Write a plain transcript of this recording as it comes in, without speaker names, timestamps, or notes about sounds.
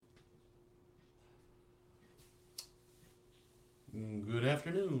Good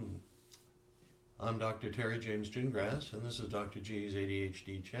afternoon. I'm Dr. Terry James Gingrass, and this is Dr. G's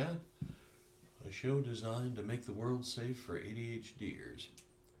ADHD Chat, a show designed to make the world safe for ADHDers.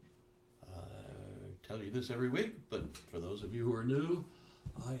 I tell you this every week, but for those of you who are new,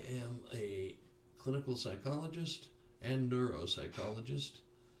 I am a clinical psychologist and neuropsychologist.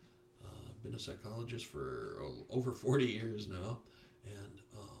 I've been a psychologist for over 40 years now, and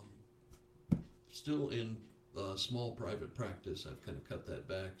still in small private practice. I've kind of cut that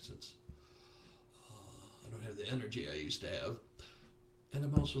back since I don't have the energy I used to have. And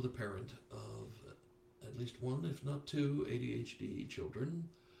I'm also the parent of at least one, if not two, ADHD children.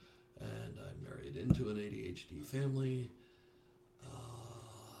 And I'm married into an ADHD family.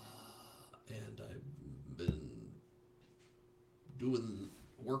 And I've been doing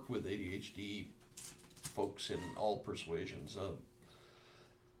work with ADHD folks in all persuasions.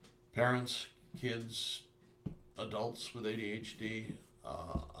 Parents, kids, adults with ADHD.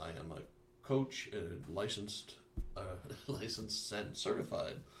 I am a coach, licensed, licensed and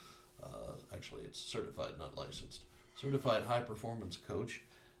certified. Actually, it's certified, not licensed. Certified high performance coach,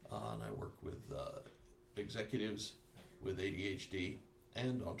 and I work with executives with ADHD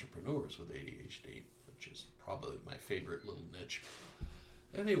and entrepreneurs with ADHD, which is probably my favorite little niche.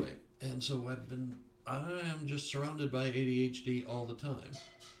 Anyway, and so I am just surrounded by ADHD all the time,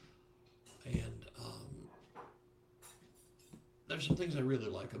 and there's some things I really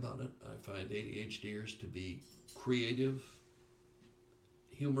like about it. I find ADHDers to be creative,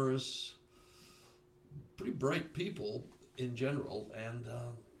 humorous, pretty bright people in general, and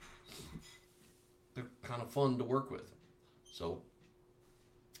they're kind of fun to work with. So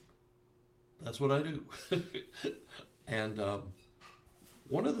that's what I do. And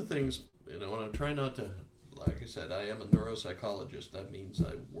one of the things, and I try not to, like I said, I am a neuropsychologist. That means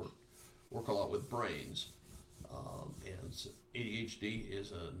I work a lot with brains. And ADHD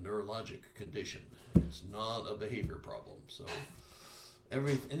is a neurologic condition. It's not a behavior problem. So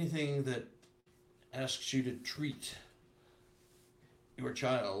anything that asks you to treat your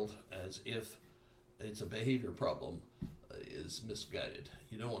child as if it's a behavior problem is misguided.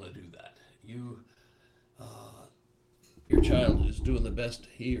 You don't want to do that. Your child is doing the best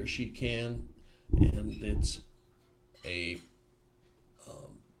he or she can, and it's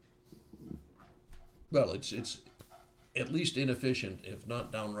it's at least inefficient, if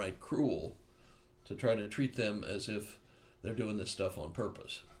not downright cruel, to try to treat them as if they're doing this stuff on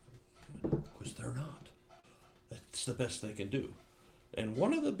purpose, because they're not. That's the best they can do. And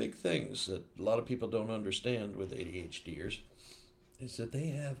one of the big things that a lot of people don't understand with ADHDers is that they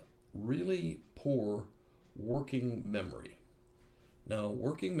have really poor working memory. Now,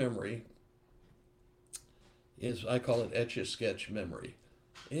 working memory is, I call it etch-a-sketch memory.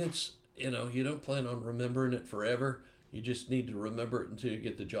 It's, you don't plan on remembering it forever. You just need to remember it until you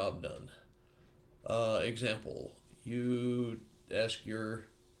get the job done. Example, you ask your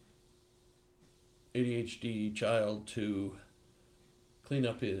ADHD child to clean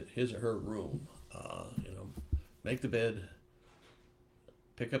up his or her room. Make the bed,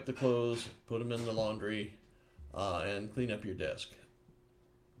 pick up the clothes, put them in the laundry, and clean up your desk.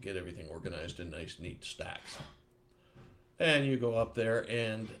 Get everything organized in nice, neat stacks. And you go up there,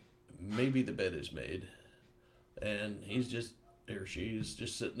 and maybe the bed is made, and she's just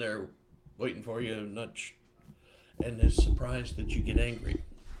sitting there waiting for you, and is surprised that you get angry.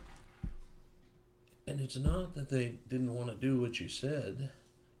 And it's not that they didn't want to do what you said,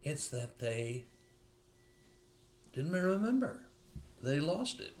 it's that they didn't remember. They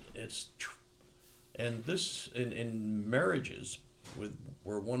lost it. And this in marriages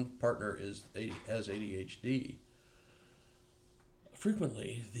where one partner has ADHD,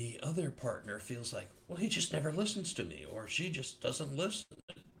 frequently the other partner feels like, well, he just never listens to me, or she just doesn't listen.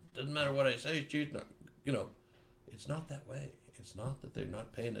 It doesn't matter what I say, she's not, it's not that way. It's not that they're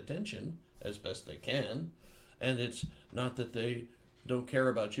not paying attention as best they can, and it's not that they don't care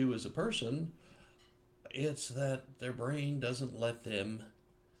about you as a person. It's that their brain doesn't let them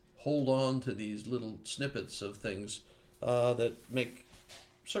hold on to these little snippets of things that make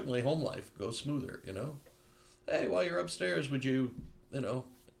certainly home life go smoother. Hey, while you're upstairs, would you,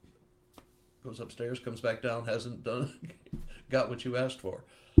 goes upstairs, comes back down, hasn't got what you asked for.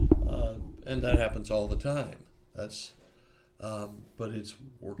 And that happens all the time. But it's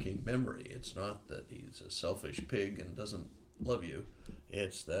working memory. It's not that he's a selfish pig and doesn't love you.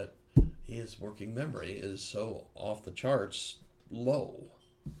 It's that his working memory is so off the charts low,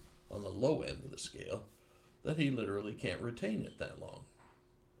 on the low end of the scale, that he literally can't retain it that long.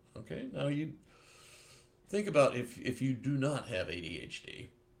 Okay, now you think about if you do not have ADHD,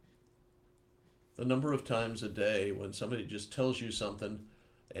 the number of times a day when somebody just tells you something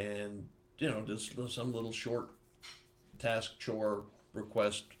and, just some little short task, chore,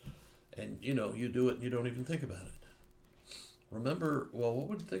 request, and, you do it and you don't even think about it. Remember, well, what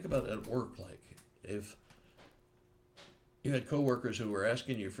would you think about at work like if you had coworkers who were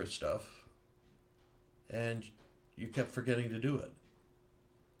asking you for stuff and you kept forgetting to do it?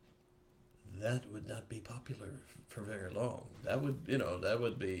 That would not be popular for very long. That would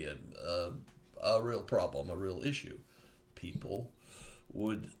be a real problem, a real issue. People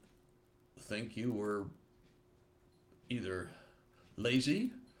would think you were either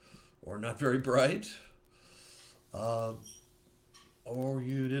lazy or not very bright, uh, or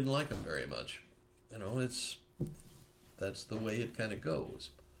you didn't like them very much. That's the way it kind of goes.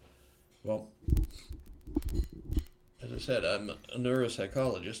 Well, as I said, I'm a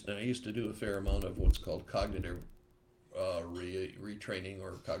neuropsychologist, and I used to do a fair amount of what's called cognitive retraining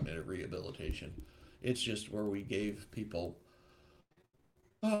or cognitive rehabilitation. It's just where we gave people,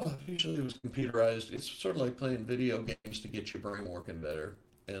 usually it was computerized. It's sort of like playing video games to get your brain working better,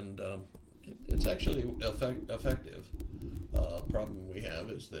 and it's actually effective. Problem we have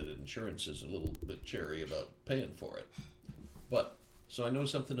is that insurance is a little bit cherry about paying for it. But so I know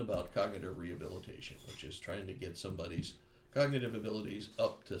something about cognitive rehabilitation, which is trying to get somebody's cognitive abilities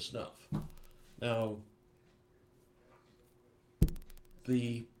up to snuff. Now,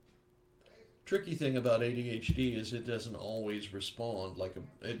 the tricky thing about ADHD is it doesn't always respond like a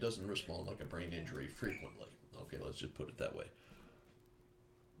brain injury frequently. Okay, let's just put it that way.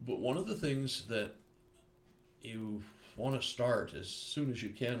 But one of the things that you want to start as soon as you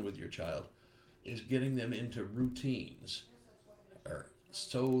can with your child is getting them into routines, or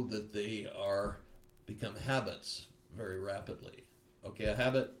so that they are become habits very rapidly. Okay, a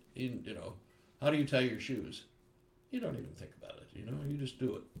habit, how do you tie your shoes? You don't even think about it, you just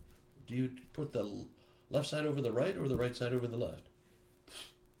do it. Do you put the left side over the right or the right side over the left?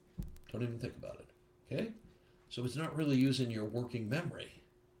 Don't even think about it. Okay? So it's not really using your working memory.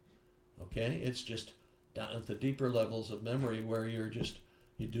 Okay? It's just down at the deeper levels of memory where you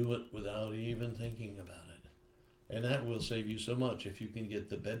do it without even thinking about it. And that will save you so much if you can get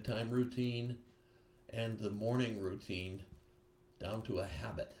the bedtime routine and the morning routine down to a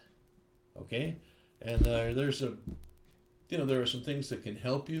habit. Okay? And there are some things that can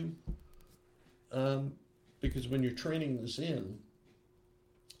help you, because when you're training this in,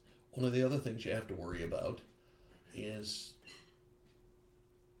 one of the other things you have to worry about is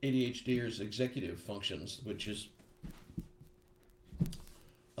ADHDers executive functions, which is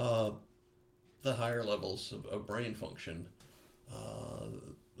the higher levels of brain function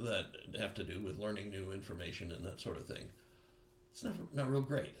that have to do with learning new information and that sort of thing. It's not real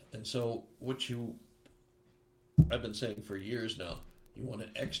great. And so I've been saying for years now, you want to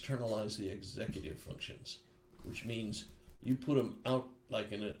externalize the executive functions, which means you put them out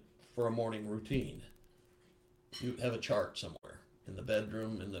like for a morning routine. You have a chart somewhere in the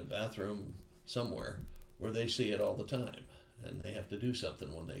bedroom, in the bathroom, somewhere where they see it all the time, and they have to do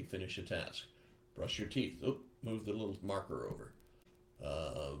something when they finish a task. Brush your teeth. Move the little marker over.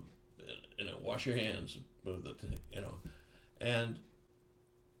 Wash your hands. Move and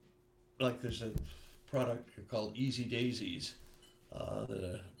like there's a product called Easy Daisies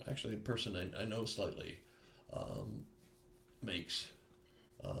that actually a person I know slightly makes,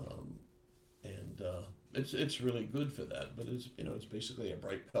 and it's really good for that. But it's basically a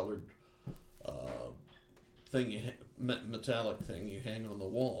bright colored thing, metallic thing you hang on the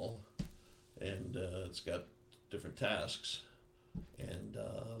wall, and it's got different tasks, and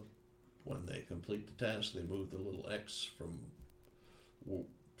when they complete the task, they move the little X from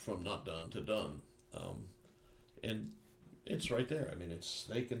not done to done, and it's right there. I mean,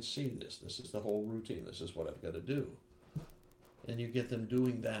 they can see this. This is the whole routine. This is what I've got to do, and you get them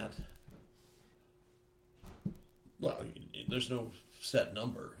doing that. Well, there's no set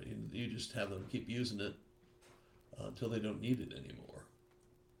number. You just have them keep using it until they don't need it anymore,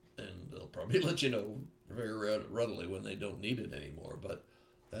 and they'll probably let you know very readily when they don't need it anymore. But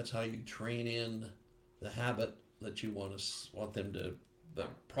that's how you train in the habit that you want them to. That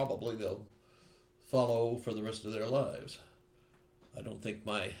probably they'll follow for the rest of their lives. I don't think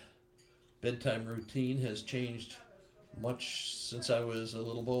my bedtime routine has changed much since I was a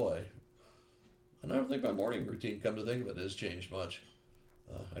little boy. And I don't think my morning routine, come to think of it, has changed much.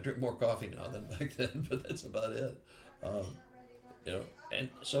 I drink more coffee now than back then, but that's about it. And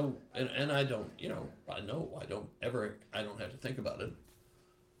so, and I don't, I know I don't have to think about it.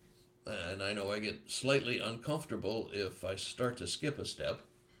 And I know I get slightly uncomfortable if I start to skip a step,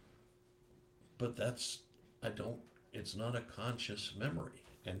 but it's not a conscious memory.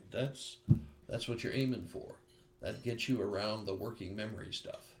 And that's That's what you're aiming for. That gets you around the working memory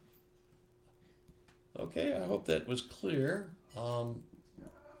stuff. Okay, I hope that was clear.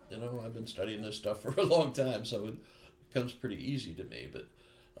 I've been studying this stuff for a long time, so it comes pretty easy to me. But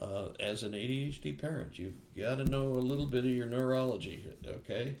as an ADHD parent, you've got to know a little bit of your neurology,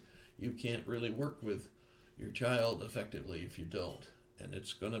 okay? You can't really work with your child effectively if you don't. And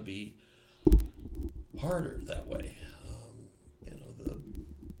it's going to be harder that way.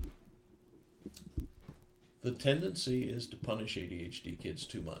 The tendency is to punish ADHD kids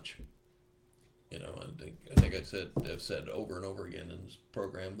too much. I think I've said over and over again in this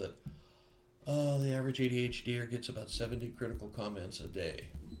program that the average ADHDer gets about 70 critical comments a day.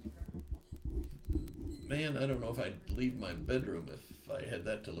 Man, I don't know if I'd leave my bedroom if I had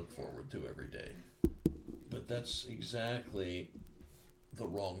that to look forward to every day. But that's exactly the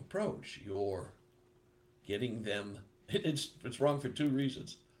wrong approach. You're getting them. It's wrong for two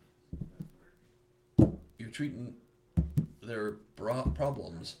reasons. You're treating their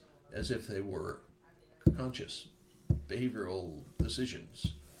problems as if they were conscious behavioral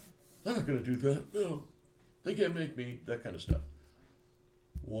decisions. I'm not going to do that. No, they can't make me. That kind of stuff.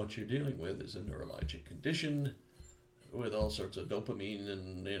 What you're dealing with is a neurologic condition with all sorts of dopamine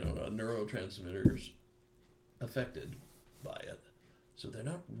and neurotransmitters affected by it. So they're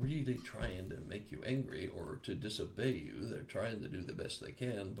not really trying to make you angry or to disobey you. They're trying to do the best they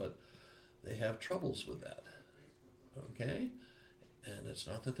can, but they have troubles with that. Okay? And it's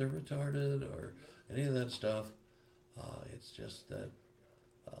not that they're retarded or any of that stuff. It's just that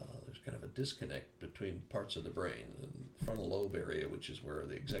there's kind of a disconnect between parts of the brain, the frontal lobe area, which is where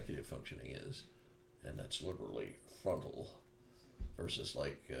the executive functioning is, and that's literally frontal, versus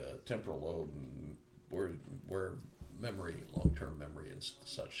like temporal lobe, where memory, long-term memory and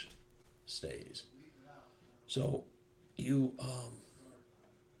such stays. So you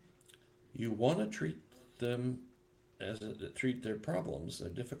want to treat them treat their problems, their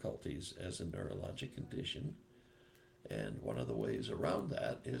difficulties as a neurologic condition. And one of the ways around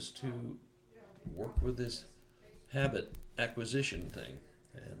that is to work with this habit acquisition thing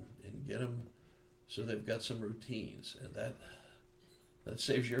and get them so they've got some routines. And that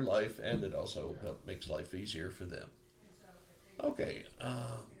saves your life, and it also makes life easier for them. Okay,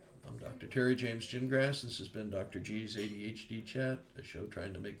 I'm Dr. Terry James Gingrass. This has been Dr. G's ADHD Chat, a show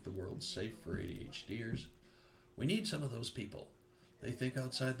trying to make the world safe for ADHDers. We need some of those people. They think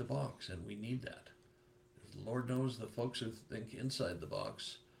outside the box, and we need that. Lord knows the folks who think inside the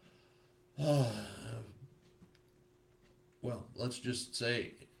box. Well, let's just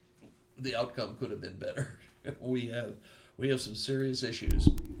say the outcome could have been better. We have some serious issues,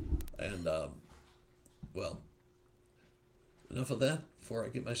 and enough of that before I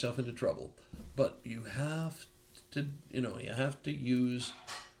get myself into trouble. But you have to use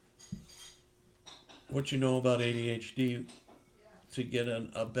what you know about ADHD to get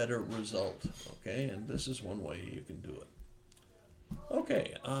a better result, okay? And this is one way you can do it.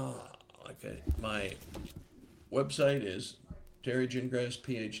 Okay, my website is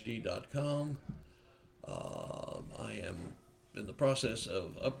terrygingrassphd.com. I am in the process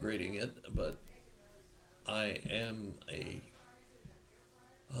of upgrading it, but I am a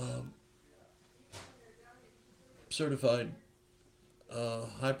certified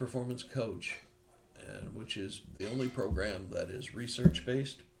high-performance coach, which is the only program that is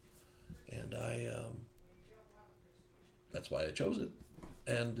research-based, and that's why I chose it.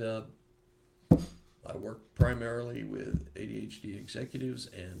 And I work primarily with ADHD executives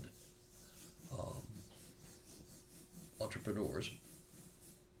and entrepreneurs.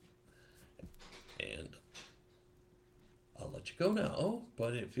 And I'll let you go now,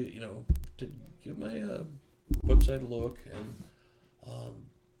 but if to give my website a look, and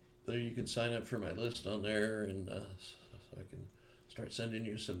there you can sign up for my list on there, and so I can start sending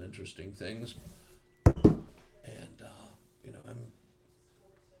you some interesting things. And I'm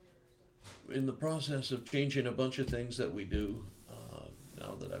in the process of changing a bunch of things that we do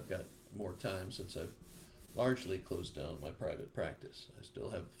now that I've got more time, since I've largely closed down my private practice. I still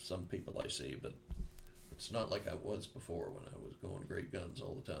have some people I see, but it's not like I was before when I was going great guns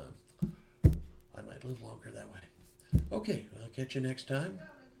all the time. I might live longer that way. Okay, I'll catch you next time.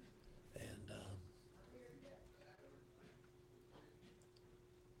 And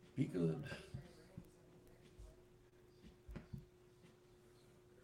be good.